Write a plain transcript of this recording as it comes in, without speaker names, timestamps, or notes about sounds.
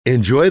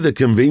Enjoy the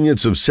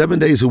convenience of 7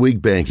 days a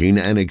week banking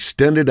and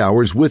extended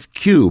hours with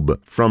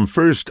Cube from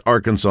First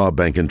Arkansas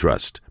Bank and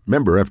Trust.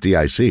 Member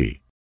FDIC.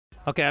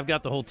 Okay, I've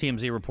got the whole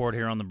TMZ report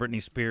here on the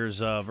Britney Spears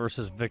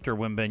versus Victor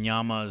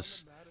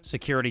Wembanyama's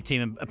security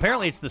team. And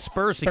apparently it's the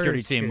Spurs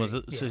security team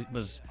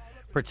was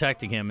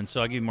protecting him, and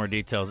so I'll give you more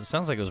details. It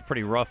sounds like it was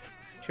pretty rough.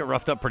 She got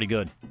roughed up pretty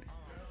good.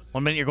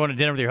 1 minute you're going to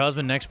dinner with your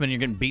husband, next minute you're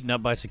getting beaten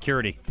up by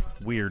security.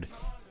 Weird.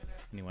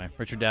 Anyway,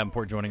 Richard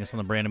Davenport joining us on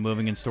the Brandon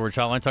Moving and Storage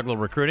Hotline. Talk a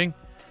little recruiting.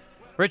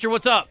 Richard,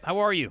 what's up? How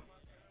are you?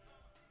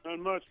 Not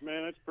much,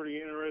 man. That's a pretty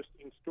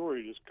interesting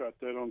story. Just caught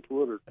that on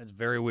Twitter. That's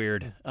very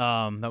weird.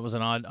 That was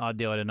an odd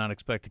deal I did not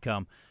expect to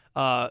come.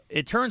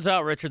 It turns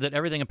out, Richard, that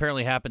everything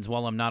apparently happens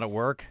while I'm not at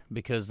work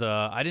because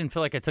I didn't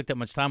feel like I took that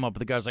much time off. But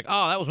the guy's like,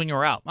 "Oh, that was when you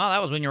were out. Oh,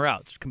 that was when you were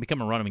out." It's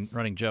become a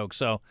running joke.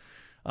 So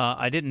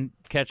I didn't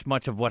catch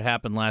much of what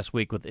happened last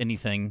week with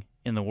anything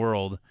in the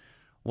world.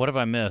 What have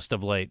I missed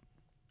of late?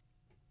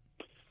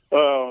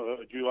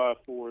 July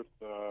 4th.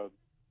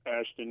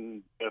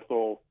 Ashton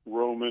Ethel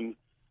Roman,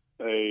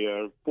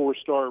 a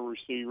four-star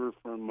receiver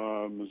from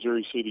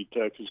Missouri City,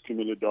 Texas,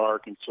 committed to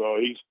Arkansas.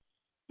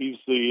 He's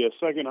the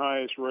second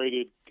highest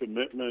rated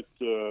commitment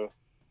to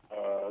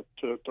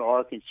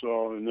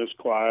Arkansas in this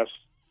class,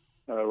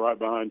 right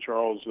behind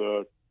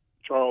Charleston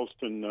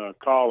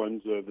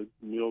Collins, the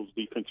Mills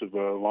defensive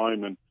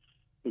lineman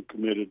who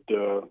committed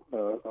a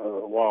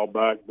while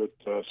back. But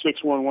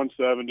 6'1",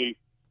 170.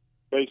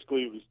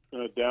 Basically, it was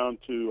down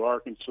to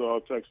Arkansas,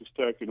 Texas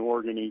Tech, and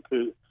Oregon. He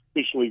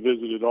officially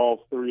visited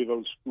all three of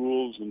those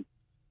schools and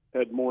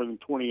had more than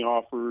 20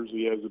 offers.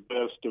 He has the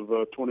best of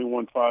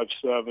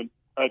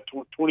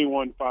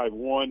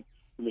 21.51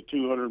 in the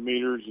 200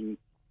 meters and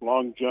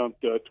long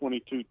jumped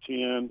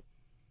 22.10.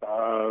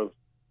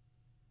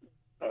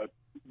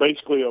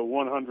 Basically, a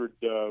 100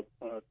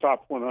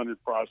 top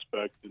 100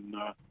 prospect and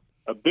a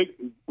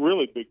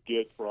really big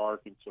get for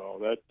Arkansas.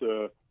 That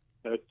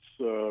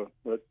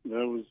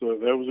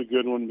was a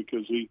good one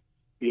because he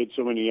had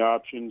so many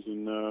options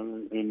and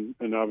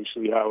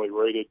obviously highly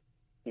rated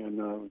and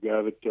a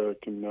guy that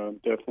can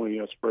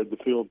definitely spread the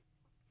field.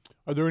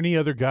 Are there any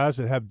other guys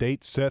that have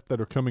dates set that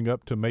are coming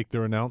up to make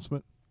their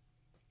announcement?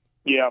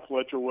 Yeah,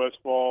 Fletcher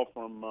Westfall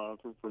from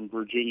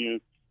Virginia,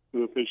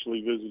 who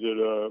officially visited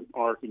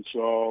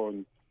Arkansas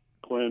and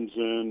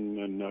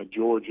Clemson and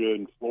Georgia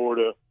and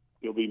Florida.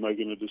 He'll be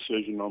making a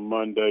decision on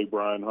Monday.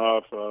 Brian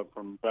Huff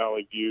from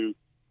Valley View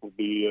will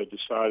be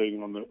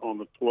deciding on the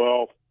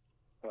 12th.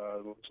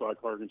 Looks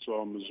like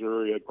Arkansas and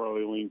Missouri. I'd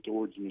probably lean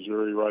towards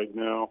Missouri right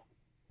now.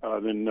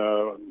 Then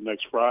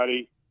next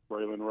Friday,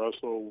 Braylon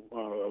Russell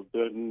of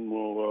Benton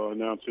will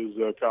announce his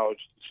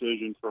college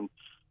decision from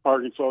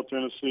Arkansas,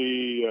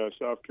 Tennessee,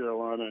 South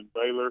Carolina, and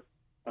Baylor.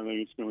 I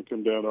think it's going to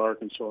come down to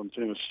Arkansas and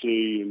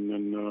Tennessee, and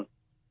then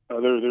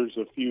there's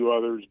a few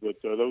others,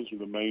 but those are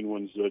the main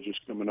ones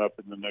just coming up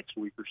in the next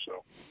week or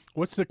so.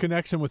 What's the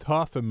connection with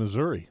Huff and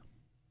Missouri?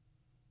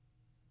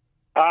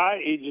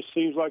 It just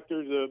seems like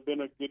there's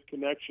been a good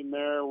connection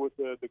there with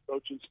the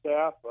coaching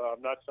staff.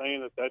 I'm not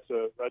saying that's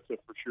a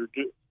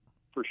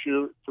for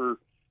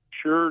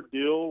sure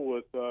deal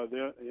with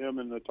him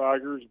and the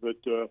Tigers, but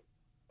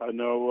I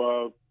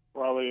know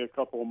probably a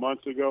couple of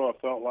months ago I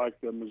felt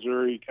like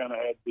Missouri kind of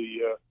had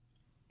the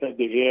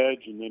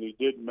edge, and then he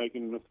did make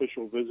an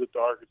official visit to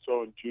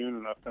Arkansas in June,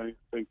 and I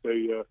think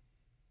they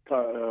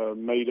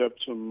made up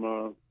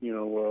some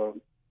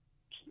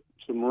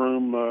some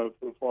room as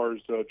far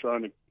as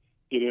trying to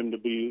get him to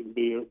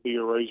be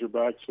a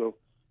Razorback. So,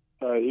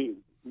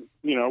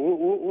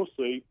 we'll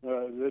see.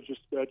 That's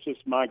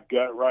just my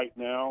gut right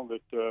now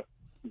that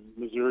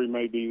Missouri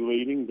may be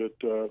leading, but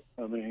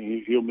I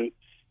mean he'll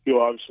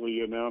obviously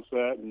announce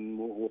that, and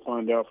we'll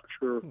find out for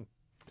sure.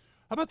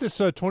 How about this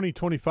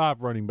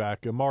 2025 running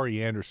back,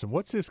 Amari Anderson?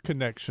 What's his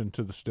connection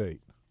to the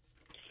state?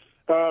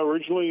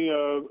 Originally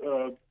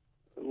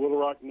Little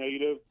Rock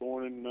native,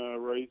 born and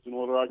raised in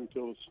Little Rock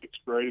until the sixth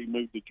grade. He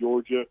moved to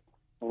Georgia,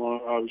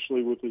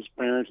 obviously with his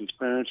parents. His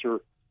parents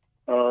are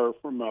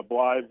from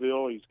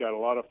Blytheville. He's got a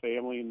lot of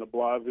family in the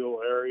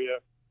Blytheville area.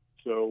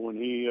 So when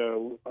he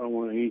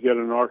got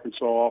an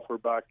Arkansas offer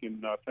back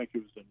in, I think it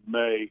was in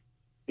May,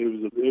 it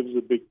was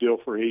a big deal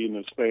for he and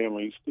his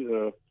family. He's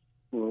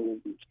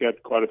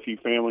got quite a few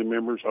family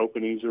members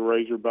hoping he's a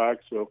Razorback.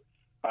 So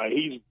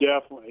he's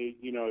definitely,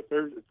 if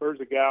there's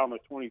a guy on the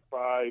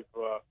 25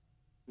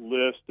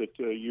 list that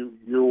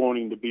you're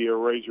wanting to be a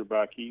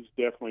Razorback, he's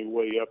definitely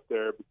way up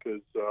there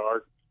because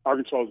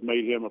Arkansas has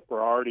made him a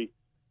priority.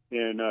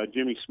 And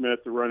Jimmy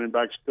Smith, the running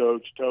backs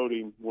coach, told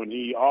him when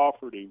he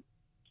offered him,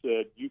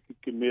 said you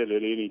could commit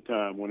at any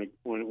time. When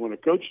a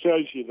coach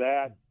tells you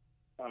that,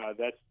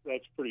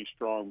 that's pretty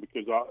strong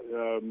because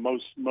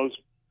most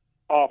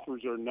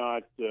offers are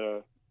not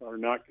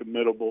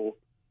committable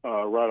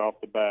right off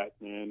the bat.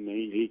 And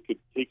he could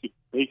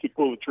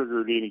pull the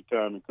trigger at any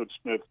time. And Coach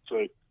Smith would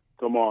say,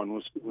 "Come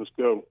on, let's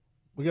go."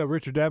 We got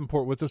Richard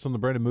Davenport with us on the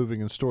Brandon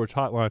Moving and Storage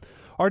Hotline.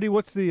 Artie,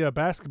 what's the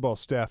basketball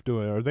staff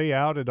doing? Are they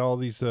out at all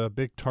these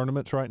big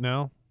tournaments right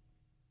now?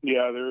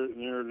 Yeah, they're at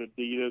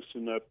Adidas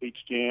and Peach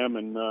Jam,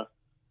 and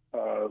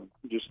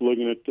just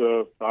looking at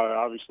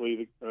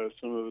obviously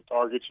some of the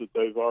targets that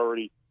they've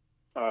already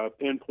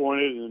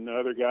pinpointed, and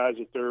other guys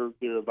that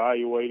they're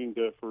evaluating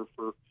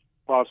for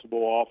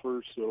possible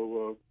offers.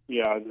 So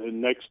the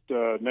next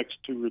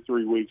 2 or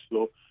 3 weeks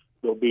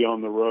they'll be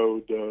on the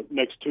road.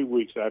 Next 2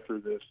 weeks after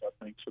this,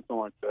 I think, something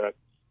like that.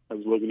 I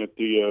was looking at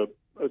the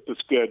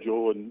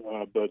schedule, and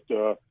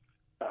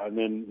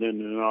then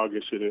in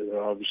August it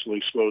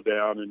obviously slow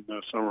down, and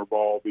summer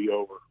ball will be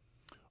over.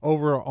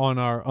 Over on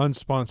our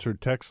unsponsored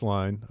text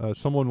line,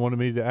 someone wanted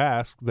me to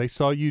ask. They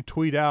saw you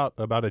tweet out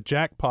about a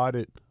jackpot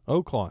at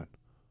Oaklawn.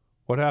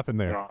 What happened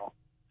there?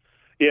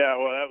 Yeah,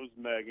 well, that was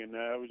Megan.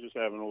 I was just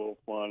having a little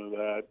fun of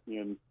that,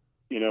 and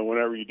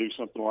whenever you do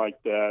something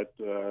like that,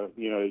 it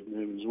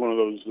was one of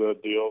those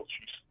deals.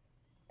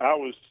 I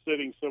was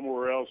sitting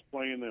somewhere else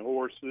playing the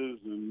horses,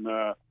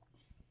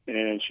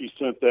 and she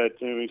sent that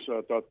to me, so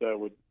I thought that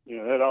would,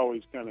 that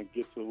always kind of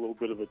gets a little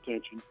bit of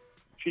attention.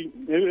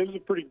 It was a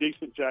pretty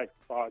decent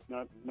jackpot,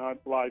 not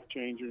life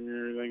changing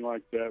or anything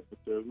like that,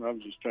 but I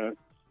was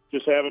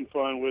just having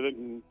fun with it,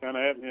 and kind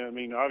of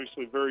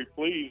obviously very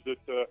pleased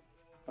that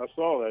I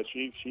saw that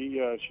she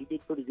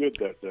did pretty good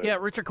that day. Yeah,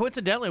 Richard.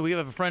 Coincidentally, we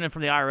have a friend in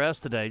from the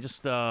IRS today.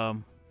 Just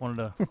wanted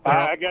to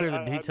clear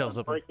the details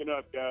up. Breaking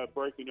up, guys.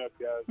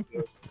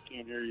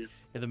 Can't hear you.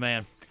 You're the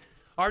man.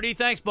 RD,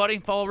 thanks, buddy.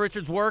 Follow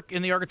Richard's work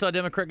in the Arkansas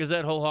Democrat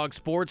Gazette, Whole Hog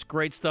Sports.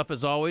 Great stuff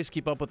as always.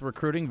 Keep up with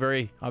recruiting.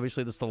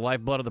 Obviously, this is the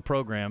lifeblood of the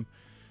program.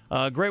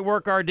 Great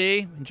work, RD.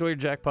 Enjoy your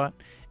jackpot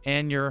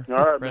and your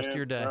rest of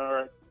your day. All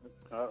right.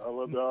 I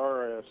love the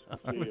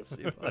RS.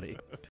 See you, buddy.